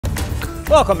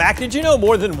Welcome back. Did you know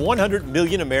more than 100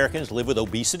 million Americans live with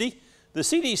obesity? The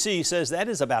CDC says that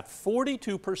is about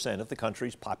 42% of the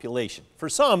country's population. For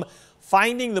some,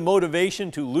 finding the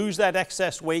motivation to lose that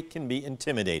excess weight can be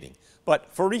intimidating.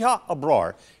 But Fariha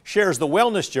Abrar shares the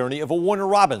wellness journey of a Warner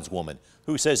Robins woman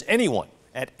who says anyone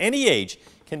at any age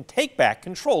can take back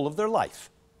control of their life.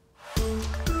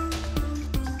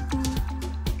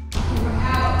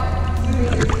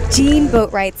 Jean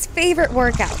Boatright's favorite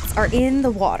workouts are in the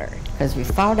water. Because if you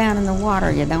fall down in the water,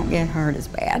 you don't get hurt as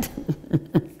bad.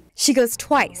 She goes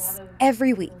twice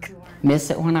every week.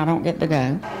 Miss it when I don't get to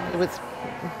go. It was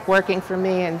working for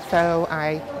me, and so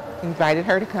I invited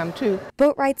her to come too.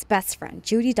 Boatright's best friend,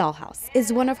 Judy Dollhouse,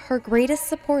 is one of her greatest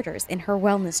supporters in her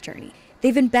wellness journey.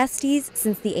 They've been besties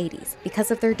since the 80s because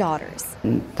of their daughters.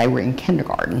 They were in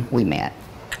kindergarten, we met,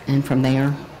 and from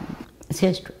there, it's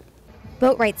history.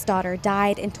 Boatright's daughter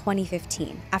died in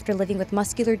 2015 after living with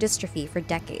muscular dystrophy for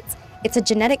decades. It's a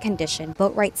genetic condition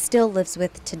Boatright still lives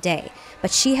with today, but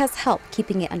she has help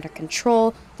keeping it under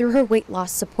control through her weight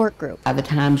loss support group. By the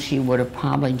time she would have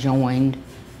probably joined,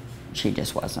 she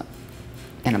just wasn't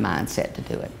in a mindset to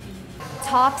do it.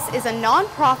 TOPS is a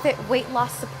nonprofit weight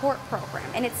loss support program,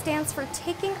 and it stands for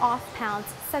Taking Off Pounds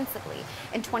Sensibly.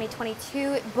 In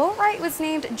 2022, Boatright was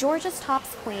named Georgia's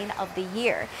TOPS Queen of the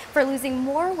Year for losing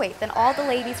more weight than all the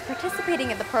ladies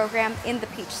participating in the program in the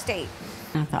Peach State.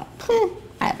 I thought,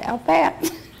 I doubt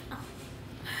that.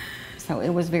 So it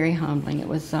was very humbling. It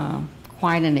was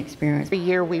quite an experience. Every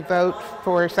year we vote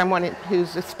for someone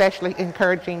who's especially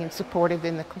encouraging and supportive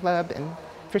in the club, and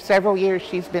for several years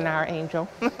she's been our angel.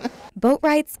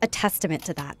 Boatright's a testament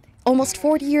to that. Almost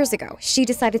 40 years ago, she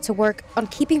decided to work on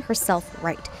keeping herself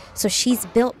right. So she's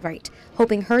built right,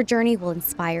 hoping her journey will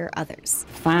inspire others.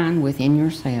 Find within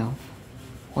yourself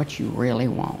what you really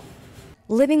want.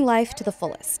 Living life to the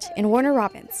fullest. In Warner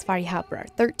Robins, Fariha Abrar,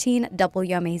 13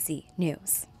 WMAZ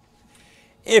News.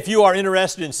 If you are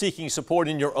interested in seeking support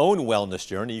in your own wellness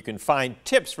journey, you can find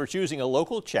tips for choosing a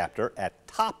local chapter at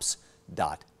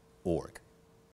tops.org.